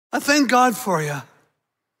I thank God for you.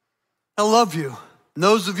 I love you. And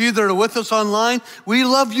those of you that are with us online, we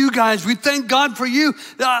love you guys. We thank God for you.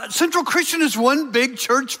 Central Christian is one big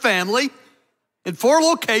church family in 4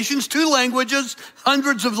 locations, 2 languages,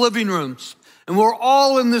 hundreds of living rooms. And we're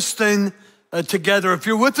all in this thing together. If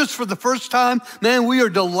you're with us for the first time, man, we are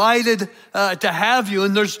delighted to have you.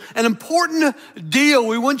 And there's an important deal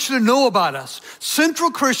we want you to know about us.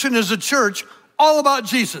 Central Christian is a church all about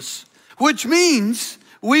Jesus, which means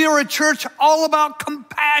we are a church all about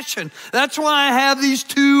compassion. That's why I have these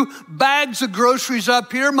 2 bags of groceries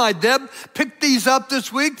up here. My Deb picked these up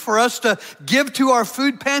this week for us to give to our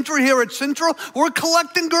food pantry here at Central. We're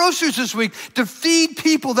collecting groceries this week to feed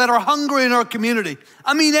people that are hungry in our community.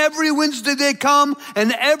 I mean, every Wednesday they come,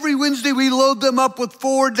 and every Wednesday we load them up with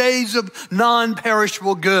 4 days of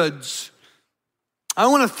non-perishable goods. I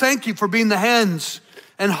want to thank you for being the hands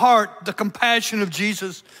and heart, the compassion of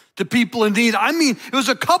Jesus to people in need. I mean, it was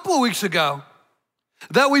a couple of weeks ago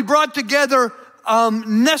that we brought together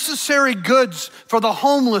necessary goods for the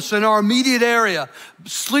homeless in our immediate area.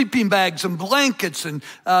 Sleeping bags and blankets and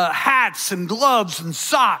hats and gloves and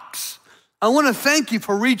socks. I want to thank you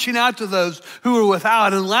for reaching out to those who are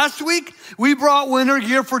without. And last week, we brought winter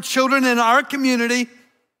gear for children in our community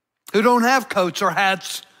who don't have coats or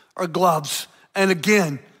hats or gloves. And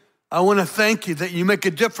again, I want to thank you that you make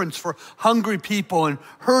a difference for hungry people and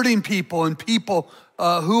hurting people and people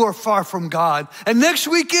who are far from God. And next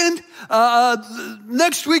weekend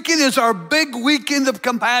is our big weekend of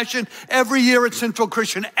compassion every year at Central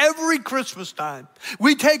Christian. Every Christmas time,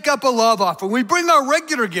 we take up a love offering. We bring our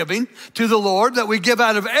regular giving to the Lord that we give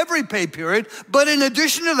out of every pay period. But in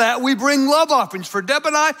addition to that, we bring love offerings. For Deb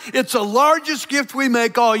and I, it's the largest gift we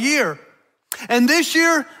make all year. And this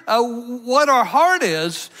year, what our heart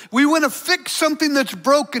is, we want to fix something that's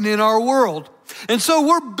broken in our world. And so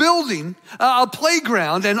we're building a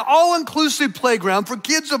playground, an all-inclusive playground for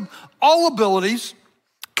kids of all abilities,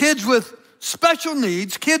 kids with special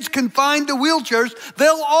needs, kids confined to wheelchairs.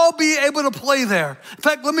 They'll all be able to play there. In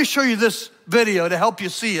fact, let me show you this video to help you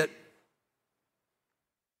see it.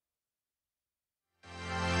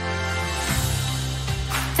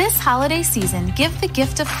 This holiday season, give the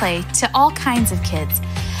gift of play to all kinds of kids.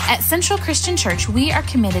 At Central Christian Church, we are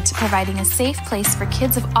committed to providing a safe place for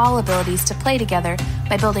kids of all abilities to play together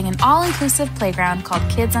by building an all-inclusive playground called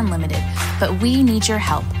Kids Unlimited. But we need your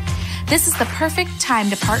help. This is the perfect time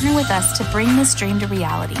to partner with us to bring this dream to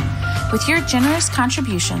reality. With your generous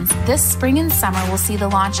contributions, this spring and summer will see the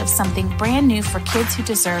launch of something brand new for kids who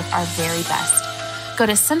deserve our very best. Go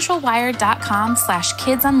to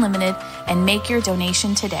centralwire.com/kidsunlimited and make your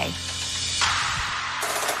donation today.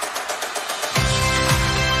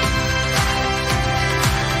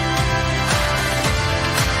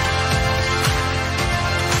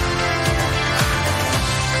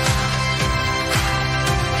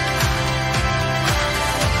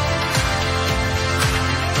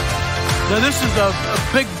 Now this is a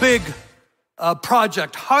big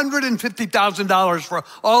project, $150,000 for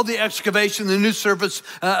all the excavation, the new surface,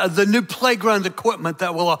 the new playground equipment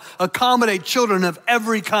that will accommodate children of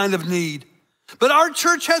every kind of need. But our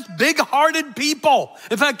church has big-hearted people.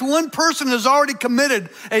 In fact, one person has already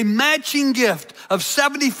committed a matching gift of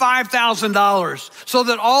 $75,000 so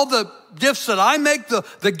that all the gifts that I make,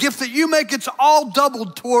 the gift that you make, it's all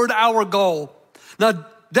doubled toward our goal. Now,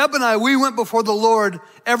 Deb and I, we went before the Lord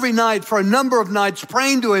every night for a number of nights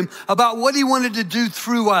praying to him about what he wanted to do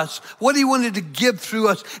through us, what he wanted to give through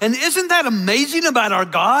us. And isn't that amazing about our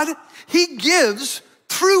God? He gives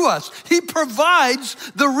through us. He provides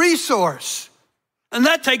the resource. And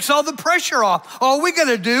that takes all the pressure off. All we got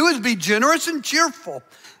to do is be generous and cheerful.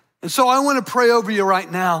 And so I want to pray over you right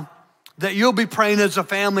now that you'll be praying as a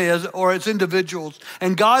family or as individuals.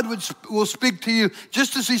 And God will speak to you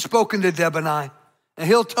just as he's spoken to Deb and I. And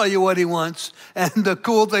he'll tell you what he wants. And the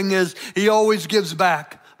cool thing is he always gives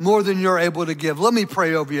back more than you're able to give. Let me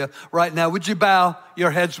pray over you right now. Would you bow your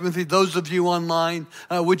heads with me? Those of you online,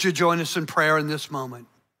 would you join us in prayer in this moment?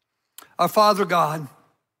 Our Father God,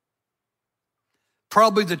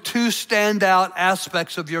 probably the 2 standout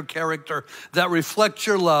aspects of your character that reflect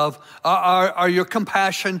your love are your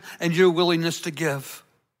compassion and your willingness to give.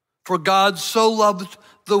 For God so loved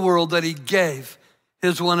the world that he gave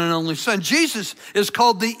his one and only Son. Jesus is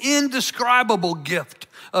called the indescribable gift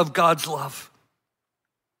of God's love.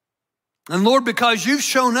 And Lord, because you've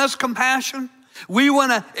shown us compassion, we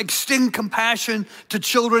want to extend compassion to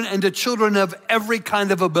children and to children of every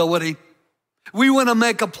kind of ability. We want to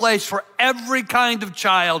make a place for every kind of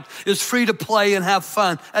child is free to play and have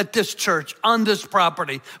fun at this church, on this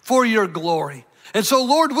property, for your glory. And so,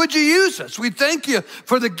 Lord, would you use us? We thank you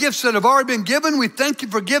for the gifts that have already been given. We thank you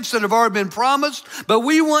for gifts that have already been promised, but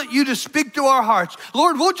we want you to speak to our hearts.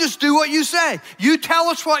 Lord, we'll just do what you say. You tell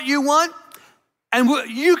us what you want, and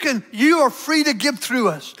you are free to give through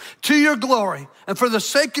us to your glory and for the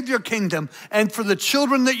sake of your kingdom and for the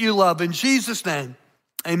children that you love. In Jesus' name,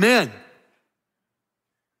 amen.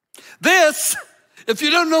 This, if you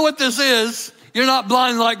don't know what this is, you're not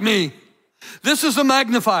blind like me. This is a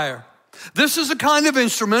magnifier. This is a kind of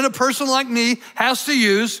instrument a person like me has to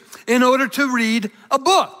use in order to read a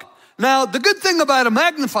book. Now, the good thing about a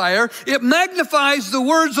magnifier, it magnifies the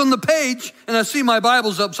words on the page, and I see my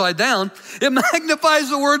Bible's upside down. It magnifies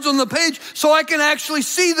the words on the page so I can actually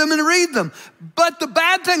see them and read them. But the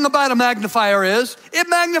bad thing about a magnifier is it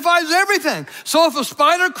magnifies everything. So if a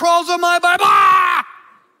spider crawls on my Bible,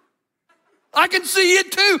 I can see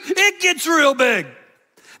it too. It gets real big.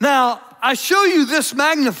 Now, I show you this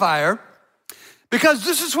magnifier because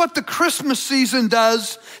this is what the Christmas season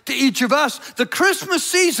does to each of us. The Christmas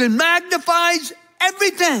season magnifies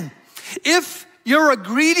everything. If you're a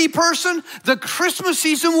greedy person, the Christmas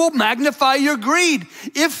season will magnify your greed.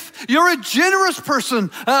 If you're a generous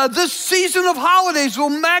person, this season of holidays will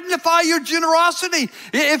magnify your generosity.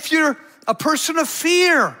 If you're a person of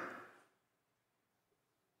fear,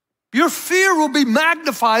 your fear will be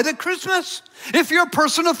magnified at Christmas. If you're a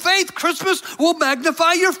person of faith, Christmas will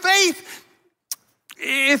magnify your faith.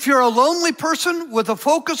 If you're a lonely person with a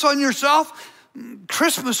focus on yourself,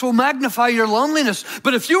 Christmas will magnify your loneliness.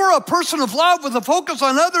 But if you're a person of love with a focus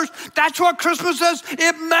on others, that's what Christmas does.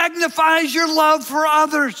 It magnifies your love for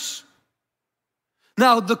others.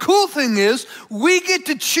 Now, the cool thing is we get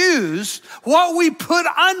to choose what we put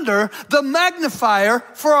under the magnifier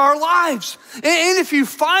for our lives. And if you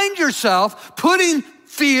find yourself putting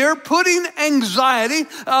fear, putting anxiety,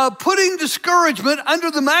 putting discouragement under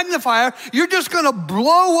the magnifier, you're just going to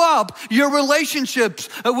blow up your relationships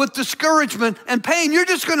with discouragement and pain. You're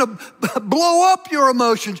just going to blow up your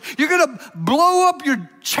emotions. You're going to blow up your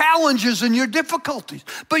challenges and your difficulties.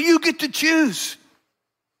 But you get to choose.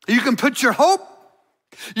 You can put your hope.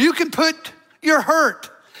 You can put your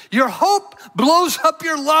hurt. Your hope blows up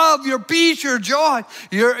your love, your peace, your joy.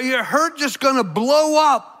 Your hurt just going to blow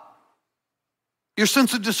up your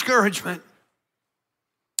sense of discouragement.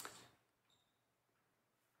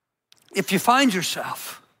 If you find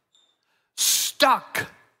yourself stuck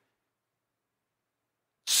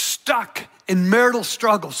in marital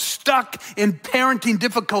struggles, stuck in parenting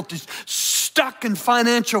difficulties, stuck in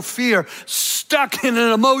financial fear, stuck in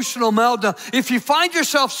an emotional meltdown. If you find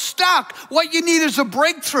yourself stuck, what you need is a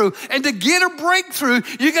breakthrough. And to get a breakthrough,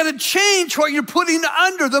 you got to change what you're putting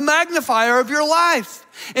under the magnifier of your life.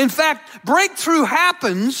 In fact, breakthrough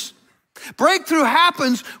happens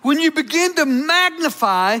when you begin to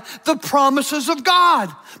magnify the promises of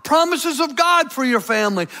God. Promises of God for your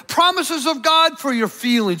family, promises of God for your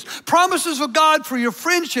feelings, promises of God for your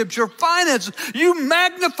friendships, your finances. You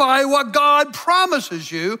magnify what God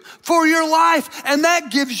promises you for your life, and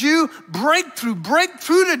that gives you breakthrough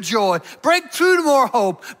to joy, breakthrough to more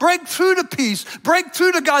hope, breakthrough to peace,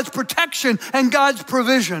 breakthrough to God's protection and God's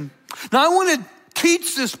provision. Now, I want to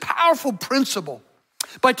teach this powerful principle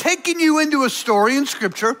by taking you into a story in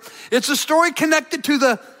Scripture. It's a story connected to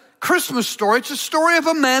the Christmas story. It's a story of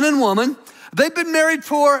a man and woman. They've been married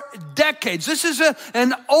for decades. This is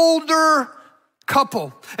an older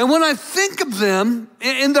couple. And when I think of them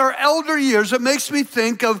in their elder years, it makes me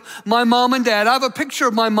think of my mom and dad. I have a picture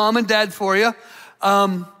of my mom and dad for you.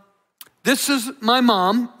 This is my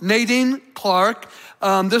mom, Nadine Clark.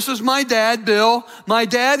 This is my dad, Bill. My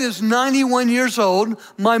dad is 91 years old.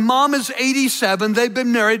 My mom is 87. They've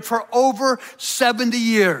been married for over 70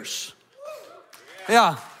 years.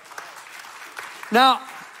 Yeah. Now,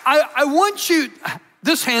 I want you,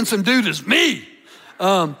 this handsome dude is me.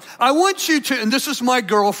 I want you to, and this is my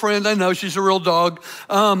girlfriend. I know she's a real dog.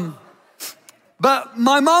 But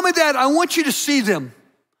my mom and dad, I want you to see them.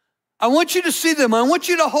 I want you to see them. I want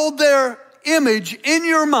you to hold their image in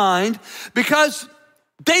your mind because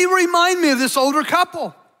they remind me of this older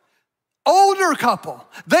couple.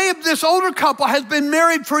 This older couple has been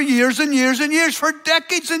married for years and years and years, for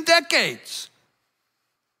decades and decades.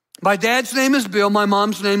 My dad's name is Bill. My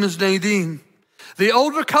mom's name is Nadine. The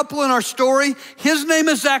older couple in our story, his name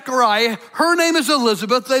is Zachariah. Her name is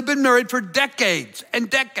Elizabeth. They've been married for decades and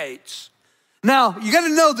decades. Now, you got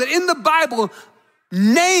to know that in the Bible,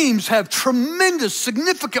 names have tremendous,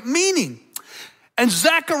 significant meaning. And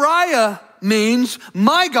Zachariah means,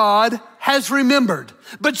 my God has remembered.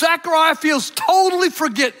 But Zachariah feels totally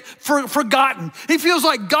forgotten. He feels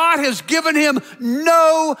like God has given him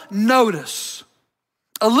no notice.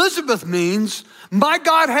 Elizabeth means, My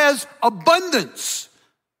God has abundance,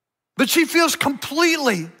 but she feels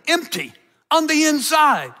completely empty on the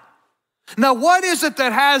inside. Now, what is it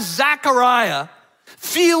that has Zechariah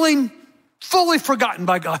feeling fully forgotten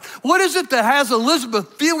by God? What is it that has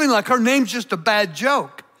Elizabeth feeling like her name's just a bad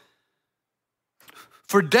joke?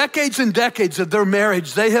 For decades and decades of their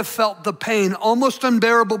marriage, they have felt the pain, almost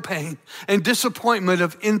unbearable pain, and disappointment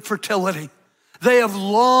of infertility. They have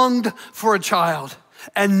longed for a child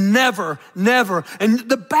and never. And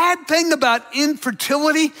the bad thing about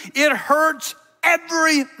infertility, it hurts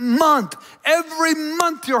every month. Every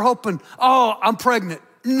month you're hoping, oh, I'm pregnant.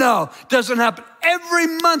 No, doesn't happen. Every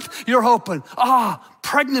month you're hoping,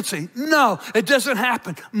 pregnancy. No, it doesn't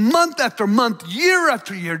happen. Month after month, year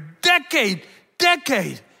after year, decade,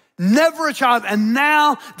 never a child. And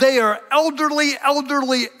now they are elderly.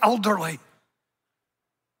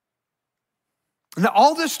 And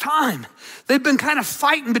all this time, they've been kind of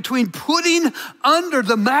fighting between putting under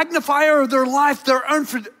the magnifier of their life their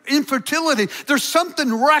infertility. There's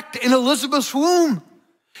something wrecked in Elizabeth's womb.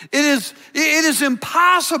 It is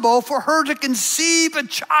impossible for her to conceive a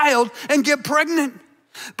child and get pregnant.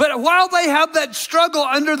 But while they have that struggle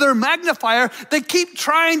under their magnifier, they keep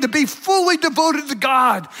trying to be fully devoted to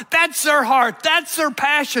God. That's their heart. That's their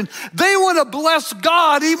passion. They want to bless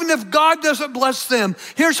God even if God doesn't bless them.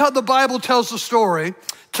 Here's how the Bible tells the story.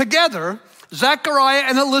 Together, Zechariah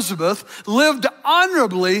and Elizabeth lived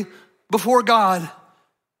honorably before God,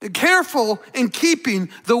 careful in keeping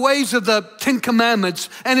the ways of the Ten Commandments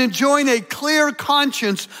and enjoying a clear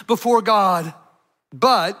conscience before God.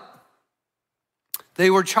 But they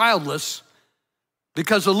were childless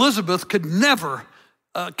because Elizabeth could never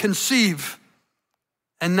conceive.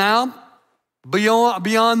 And now,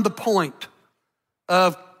 beyond the point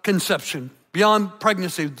of conception, beyond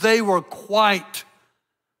pregnancy, they were quite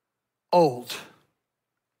old.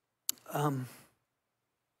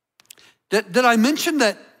 Did I mention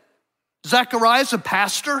that Zechariah's a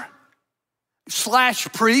pastor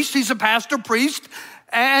 / priest? He's a pastor priest.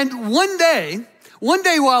 And one day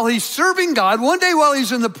while he's serving God, one day while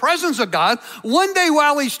he's in the presence of God, one day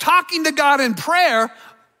while he's talking to God in prayer,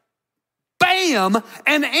 bam,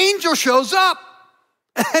 an angel shows up.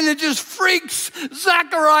 And it just freaks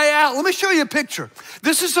Zechariah out. Let me show you a picture.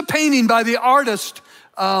 This is a painting by the artist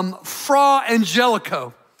Fra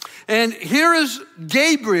Angelico. And here is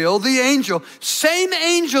Gabriel, the angel, same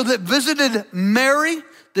angel that visited Mary,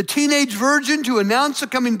 the teenage virgin, to announce the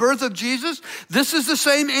coming birth of Jesus. This is the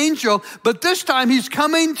same angel, but this time he's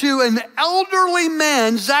coming to an elderly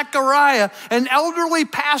man, Zechariah, an elderly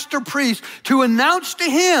pastor priest, to announce to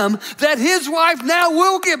him that his wife now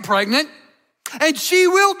will get pregnant and she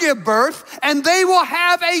will give birth and they will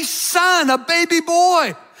have a son, a baby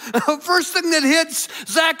boy. First thing that hits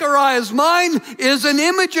Zechariah's mind is an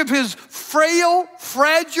image of his frail,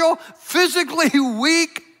 fragile, physically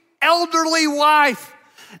weak, elderly wife.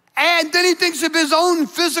 And then he thinks of his own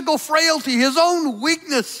physical frailty, his own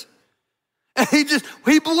weakness. And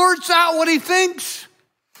he blurts out what he thinks.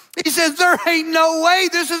 He says, there ain't no way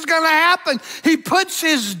this is gonna happen. He puts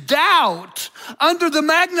his doubt under the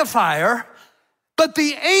magnifier, but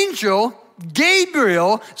the angel,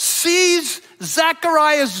 Gabriel, sees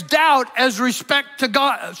Zechariah's doubt as disrespect to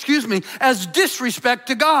God.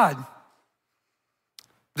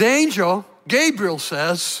 The angel, Gabriel,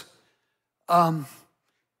 says,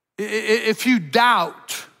 if you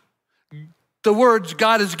doubt the words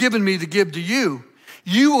God has given me to give to you,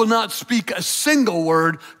 you will not speak a single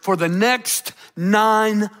word for the next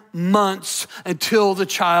 9 months until the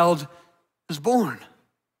child is born.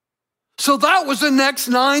 So that was the next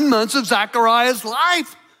 9 months of Zechariah's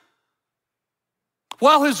life.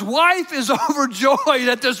 While his wife is overjoyed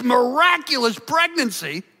at this miraculous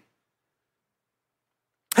pregnancy,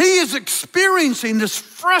 he is experiencing this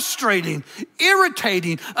frustrating,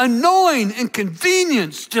 irritating, annoying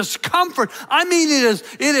inconvenience, discomfort. I mean, it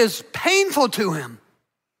is painful to him.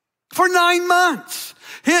 For 9 months,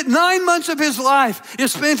 9 months of his life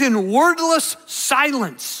is spent in wordless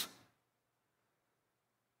silence.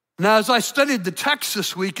 Now, as I studied the text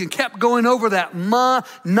this week and kept going over that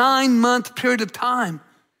 9-month period of time,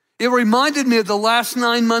 it reminded me of the last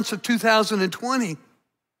 9 months of 2020.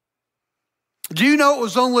 Do you know it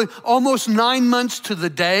was only almost 9 months to the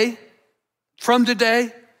day from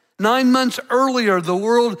today? 9 months earlier, the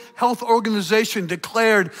World Health Organization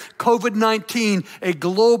declared COVID-19 a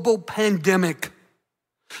global pandemic.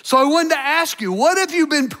 So I wanted to ask you, what have you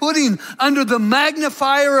been putting under the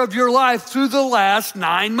magnifier of your life through the last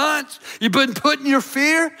 9 months? You've been putting your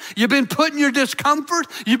fear? You've been putting your discomfort?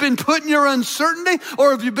 You've been putting your uncertainty?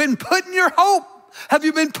 Or have you been putting your hope? Have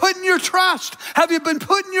you been putting your trust? Have you been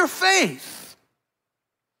putting your faith?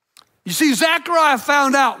 You see, Zechariah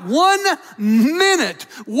found out 1 minute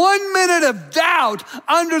of doubt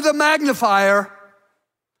under the magnifier,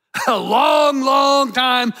 a long, long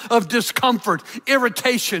time of discomfort,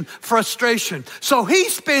 irritation, frustration. So he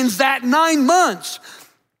spends that 9 months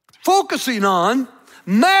focusing on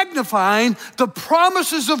magnifying the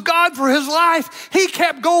promises of God for his life. He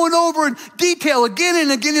kept going over in detail again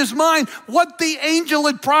and again in his mind what the angel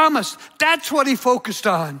had promised. That's what he focused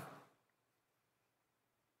on.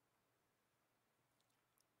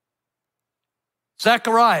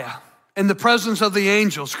 Zechariah, in the presence of the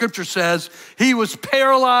angel, Scripture says he was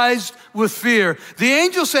paralyzed with fear. The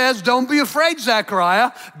angel says, don't be afraid,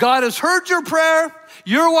 Zechariah. God has heard your prayer.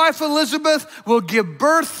 Your wife Elizabeth will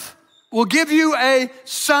give you a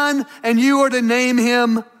son, and you are to name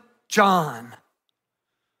him John.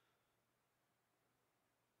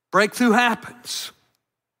 Breakthrough happens.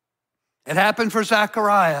 It happened for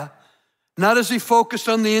Zechariah, not as he focused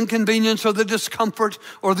on the inconvenience or the discomfort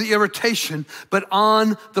or the irritation, but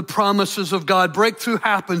on the promises of God. Breakthrough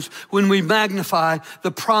happens when we magnify the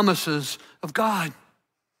promises of God.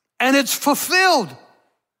 And it's fulfilled.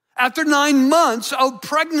 After 9 months of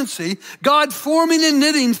pregnancy, God forming and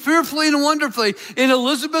knitting fearfully and wonderfully in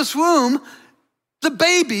Elizabeth's womb, the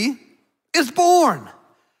baby is born.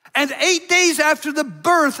 And 8 days after the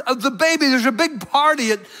birth of the baby, there's a big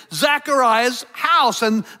party at Zechariah's house,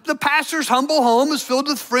 and the pastor's humble home is filled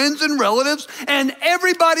with friends and relatives, and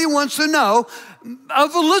everybody wants to know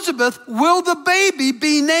of Elizabeth, will the baby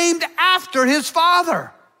be named after his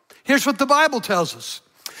father? Here's what the Bible tells us.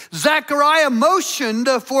 Zechariah motioned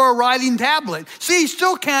for a writing tablet. See, he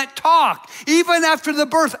still can't talk. Even after the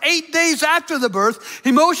birth, 8 days after the birth,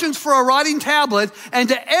 he motions for a writing tablet, and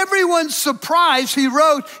to everyone's surprise, he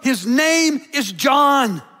wrote, his name is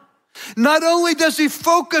John. Not only does he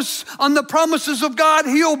focus on the promises of God,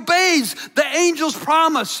 he obeys the angel's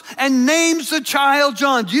promise and names the child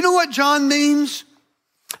John. Do you know what John means?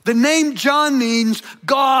 The name John means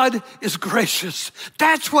God is gracious.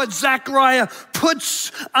 That's what Zechariah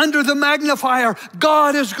puts under the magnifier.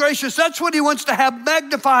 God is gracious. That's what he wants to have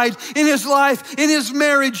magnified in his life, in his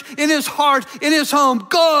marriage, in his heart, in his home.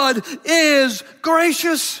 God is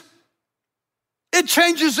gracious. It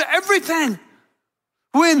changes everything.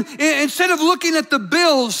 When instead of looking at the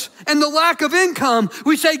bills and the lack of income,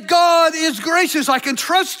 we say, God is gracious. I can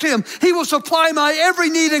trust him. He will supply my every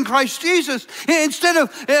need in Christ Jesus. Instead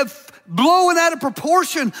of blowing out of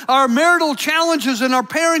proportion our marital challenges and our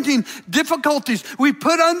parenting difficulties, we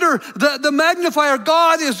put under the magnifier,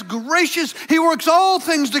 God is gracious. He works all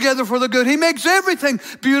things together for the good. He makes everything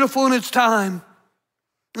beautiful in its time.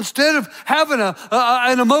 Instead of having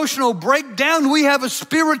an emotional breakdown, we have a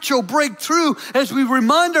spiritual breakthrough as we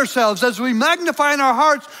remind ourselves, as we magnify in our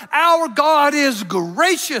hearts, our God is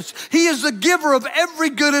gracious. He is the giver of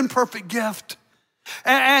every good and perfect gift.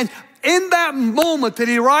 And in that moment that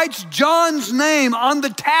he writes John's name on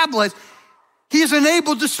the tablet, he is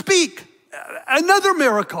enabled to speak. Another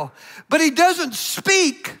miracle. But he doesn't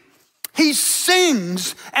speak. He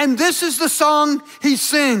sings, and this is the song he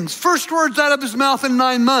sings. First words out of his mouth in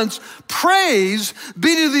 9 months, praise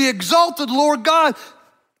be to the exalted Lord God.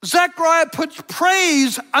 Zechariah puts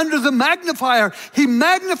praise under the magnifier. He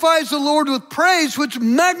magnifies the Lord with praise, which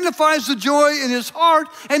magnifies the joy in his heart,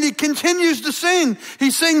 and he continues to sing.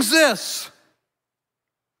 He sings this,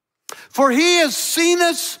 for he has seen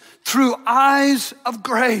us through eyes of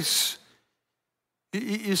grace.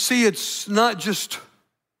 You see, it's not just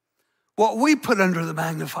what we put under the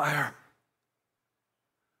magnifier,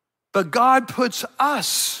 but God puts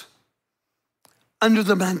us under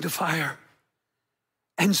the magnifier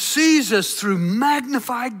and sees us through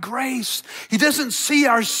magnified grace. He doesn't see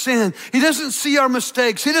our sin. He doesn't see our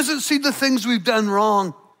mistakes. He doesn't see the things we've done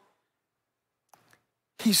wrong.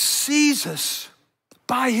 He sees us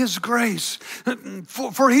by his grace.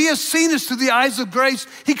 For he has seen us through the eyes of grace.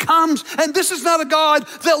 He comes, and this is not a God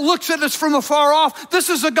that looks at us from afar off. This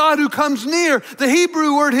is a God who comes near. The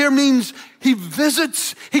Hebrew word here means he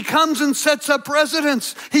visits. He comes and sets up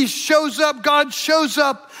residence. He shows up. God shows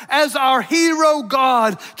up as our hero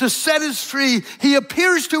God to set us free. He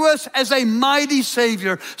appears to us as a mighty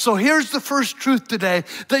Savior. So here's the first truth today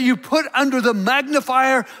that you put under the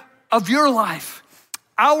magnifier of your life.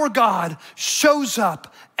 Our God shows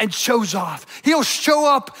up and shows off. He'll show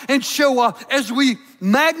up and show off as we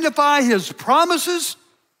magnify his promises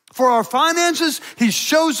for our finances. He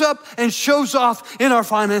shows up and shows off in our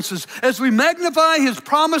finances. As we magnify his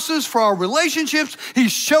promises for our relationships, he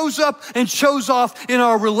shows up and shows off in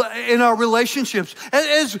our relationships.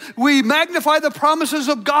 As we magnify the promises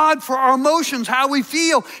of God for our emotions, how we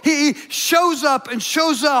feel, he shows up and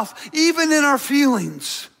shows off even in our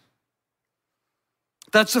feelings.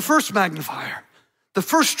 That's the first magnifier, the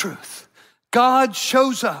first truth. God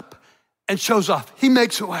shows up and shows off. He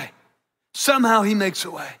makes a way. Somehow he makes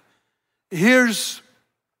a way. Here's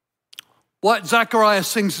what Zechariah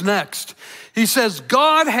sings next. He says,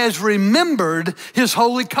 God has remembered his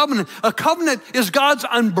holy covenant. A covenant is God's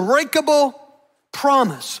unbreakable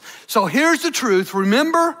promise. So here's the truth.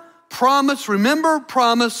 Remember, promise, remember,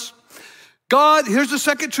 promise. God, here's the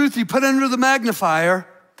second truth you put under the magnifier.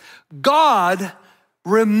 God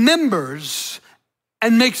remembers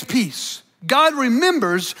and makes peace. God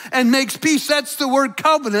remembers and makes peace. That's the word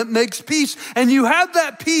covenant, makes peace. And you have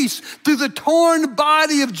that peace through the torn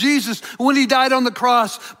body of Jesus when he died on the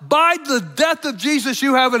cross. By the death of Jesus,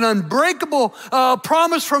 you have an unbreakable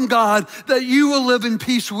promise from God that you will live in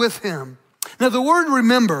peace with him. Now, the word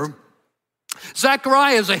remember,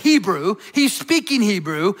 Zechariah is a Hebrew. He's speaking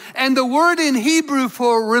Hebrew. And the word in Hebrew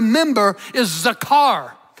for remember is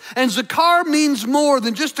zakar. And zakar means more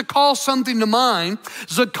than just to call something to mind.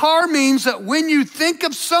 Zakar means that when you think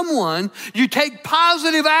of someone, you take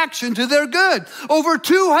positive action to their good. Over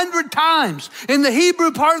 200 times in the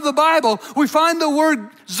Hebrew part of the Bible, we find the word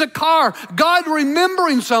zakar, God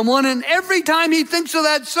remembering someone, and every time he thinks of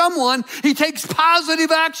that someone, he takes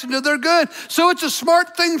positive action to their good. So it's a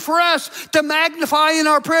smart thing for us to magnify in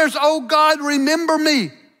our prayers, oh God, remember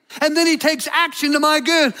me. And then he takes action to my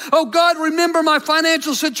good. Oh God, remember my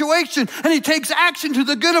financial situation. And he takes action to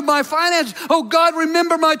the good of my finances. Oh God,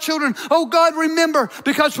 remember my children. Oh God, remember.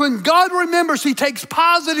 Because when God remembers, he takes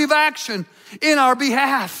positive action in our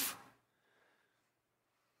behalf.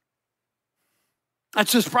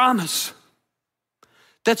 That's his promise.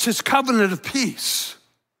 That's his covenant of peace.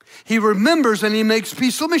 He remembers and he makes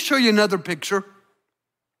peace. Let me show you another picture.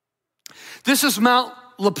 This is Mount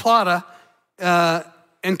La Plata,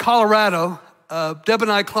 in Colorado. Deb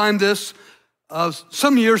and I climbed this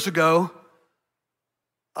some years ago.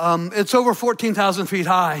 It's over 14,000 feet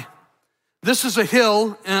high. This is a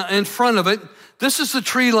hill in front of it. This is the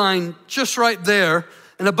tree line just right there.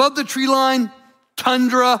 And above the tree line,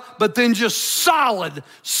 tundra, but then just solid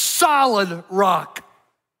rock.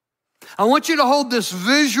 I want you to hold this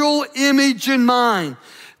visual image in mind.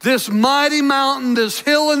 This mighty mountain, this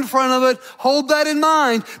hill in front of it, hold that in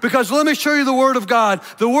mind, because let me show you the Word of God.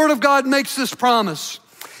 The Word of God makes this promise.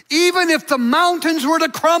 Even if the mountains were to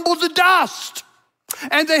crumble to dust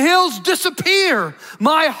and the hills disappear,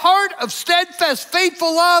 my heart of steadfast,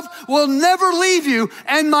 faithful love will never leave you,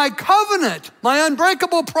 and my covenant, my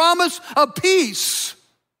unbreakable promise of peace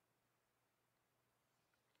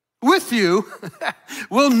with you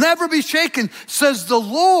will never be shaken, says the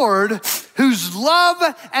Lord, whose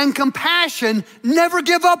love and compassion never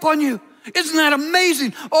give up on you. Isn't that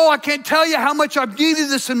amazing? Oh, I can't tell you how much I've needed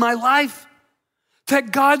this in my life.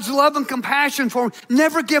 That God's love and compassion for me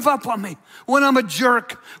never give up on me. When I'm a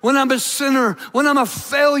jerk, when I'm a sinner, when I'm a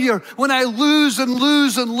failure, when I lose and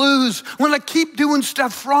lose and lose, when I keep doing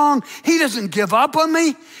stuff wrong, he doesn't give up on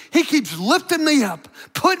me. He keeps lifting me up,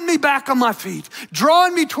 putting me back on my feet,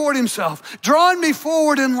 drawing me toward himself, drawing me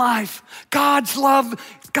forward in life. God's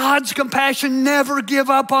love, God's compassion never give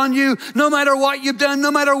up on you. No matter what you've done,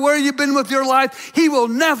 no matter where you've been with your life, he will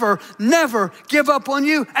never give up on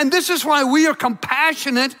you. And this is why we are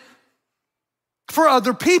compassionate for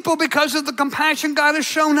other people, because of the compassion God has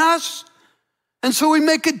shown us. And so we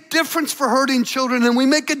make a difference for hurting children, and we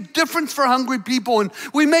make a difference for hungry people, and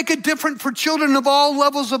we make a difference for children of all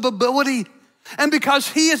levels of ability. And because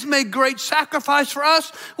he has made great sacrifice for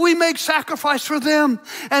us, we make sacrifice for them.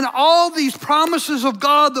 And all these promises of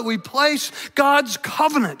God that we place, God's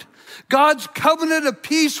covenant of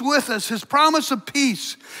peace with us, his promise of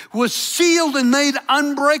peace, was sealed and made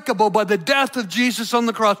unbreakable by the death of Jesus on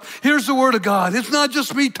the cross. Here's the word of God. It's not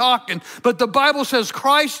just me talking, but the Bible says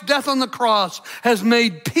Christ's death on the cross has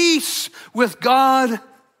made peace with God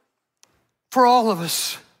for all of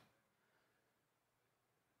us.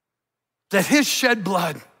 That his shed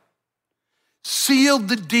blood sealed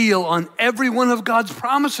the deal on every one of God's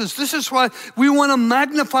promises. This is why we want to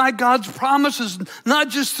magnify God's promises, not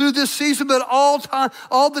just through this season, but all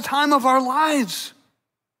the time of our lives.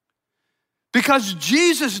 Because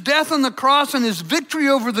Jesus' death on the cross and his victory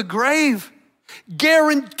over the grave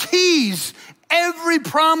guarantees every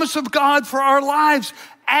promise of God for our lives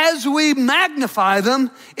as we magnify them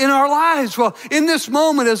in our lives. Well, in this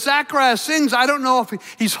moment, as Zechariah sings, I don't know if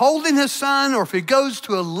he's holding his son or if he goes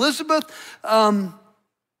to Elizabeth to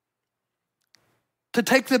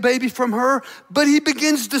take the baby from her, but he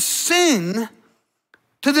begins to sing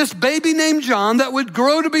to this baby named John that would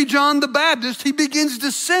grow to be John the Baptist, he begins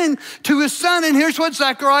to sing to his son. And here's what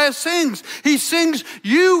Zechariah sings. He sings,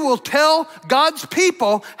 you will tell God's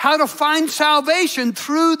people how to find salvation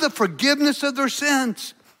through the forgiveness of their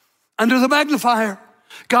sins. Under the magnifier,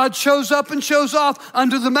 God shows up and shows off.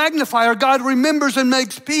 Under the magnifier, God remembers and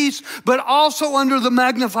makes peace. But also under the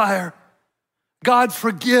magnifier, God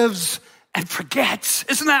forgives and forgets.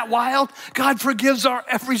 Isn't that wild? God forgives our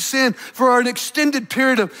every sin. For an extended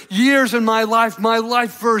period of years in my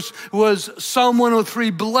life verse was Psalm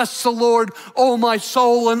 103. Bless the Lord, O my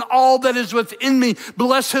soul, and all that is within me.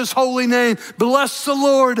 Bless his holy name. Bless the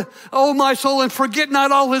Lord, O my soul, and forget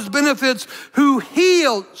not all his benefits, who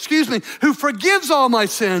forgives all my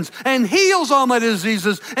sins and heals all my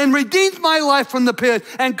diseases and redeems my life from the pit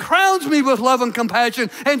and crowns me with love and compassion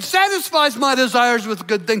and satisfies my desires with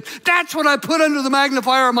good things. That's what I put under the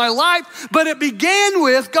magnifier of my life, but it began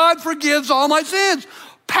with God forgives all my sins.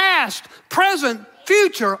 Past, present,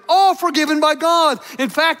 future, all forgiven by God. In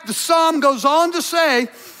fact, the psalm goes on to say,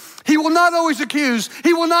 he will not always accuse.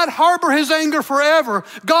 He will not harbor his anger forever.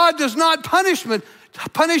 God does not punish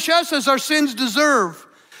us as our sins deserve.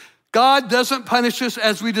 God doesn't punish us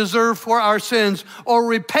as we deserve for our sins or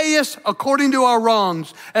repay us according to our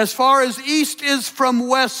wrongs. As far as east is from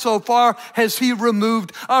west, so far has he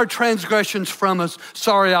removed our transgressions from us.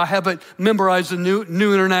 Sorry, I haven't memorized the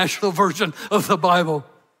New International Version of the Bible.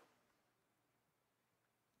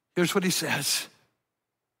 Here's what he says.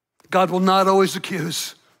 God will not always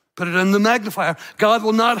accuse. Put it in the magnifier. God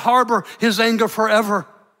will not harbor his anger forever.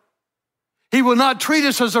 He will not treat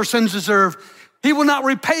us as our sins deserve. He will not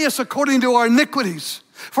repay us according to our iniquities.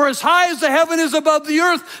 For as high as the heaven is above the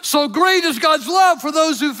earth, so great is God's love for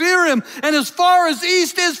those who fear him. And as far as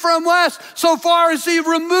east is from west, so far as he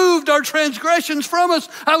removed our transgressions from us.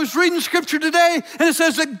 I was reading scripture today, and it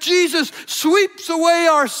says that Jesus sweeps away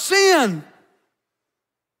our sin,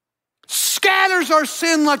 scatters our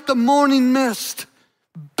sin like the morning mist,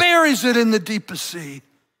 buries it in the deepest sea.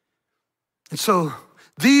 And so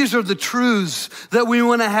these are the truths that we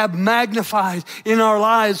want to have magnified in our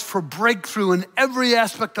lives for breakthrough in every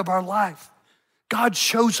aspect of our life. God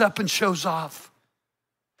shows up and shows off.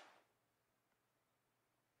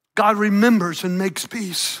 God remembers and makes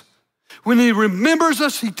peace. When he remembers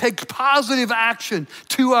us, he takes positive action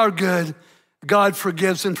to our good. God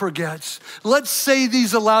forgives and forgets. Let's say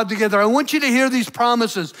these aloud together. I want you to hear these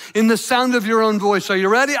promises in the sound of your own voice. Are you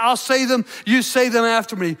ready? I'll say them. You say them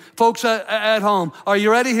after me. Folks at home, are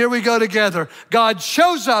you ready? Here we go together. God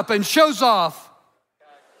shows up and shows off.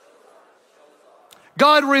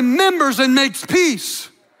 God remembers and makes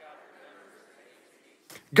peace.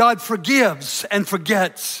 God forgives and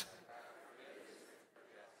forgets.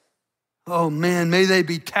 Oh man, may they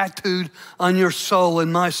be tattooed on your soul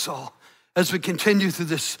and my soul as we continue through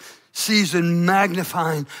this season,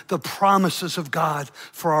 magnifying the promises of God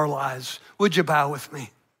for our lives. Would you bow with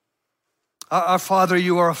me? Our Father,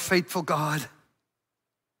 you are a faithful God.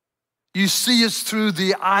 You see us through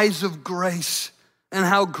the eyes of grace, and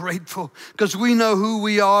how grateful, because we know who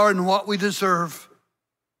we are and what we deserve.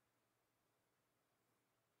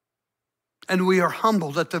 And we are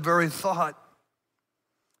humbled at the very thought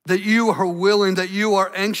that you are willing, that you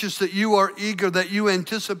are anxious, that you are eager, that you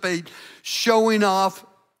anticipate showing up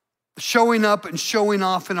and showing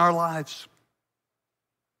off in our lives.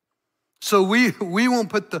 So we won't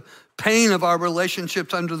put the pain of our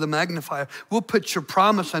relationships under the magnifier. We'll put your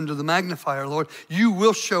promise under the magnifier, Lord. You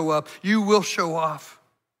will show up. You will show off.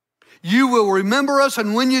 You will remember us,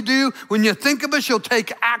 and when you do, when you think of us, you'll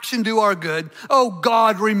take action to our good. Oh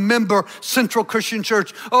God, remember Central Christian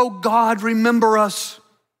Church. Oh God, remember us.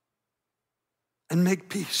 And make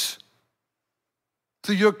peace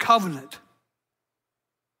through your covenant.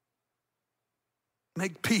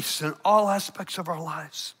 Make peace in all aspects of our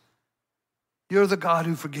lives. You're the God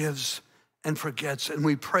who forgives and forgets, and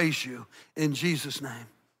we praise you in Jesus' name.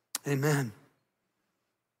 Amen.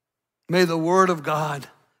 May the word of God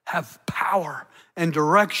have power and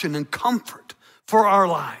direction and comfort for our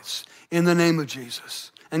lives in the name of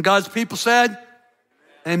Jesus. And God's people said,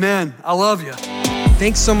 amen. I love you.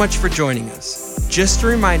 Thanks so much for joining us. Just a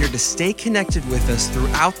reminder to stay connected with us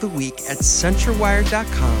throughout the week at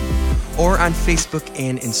centralwired.com or on Facebook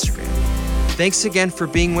and Instagram. Thanks again for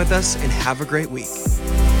being with us, and have a great week.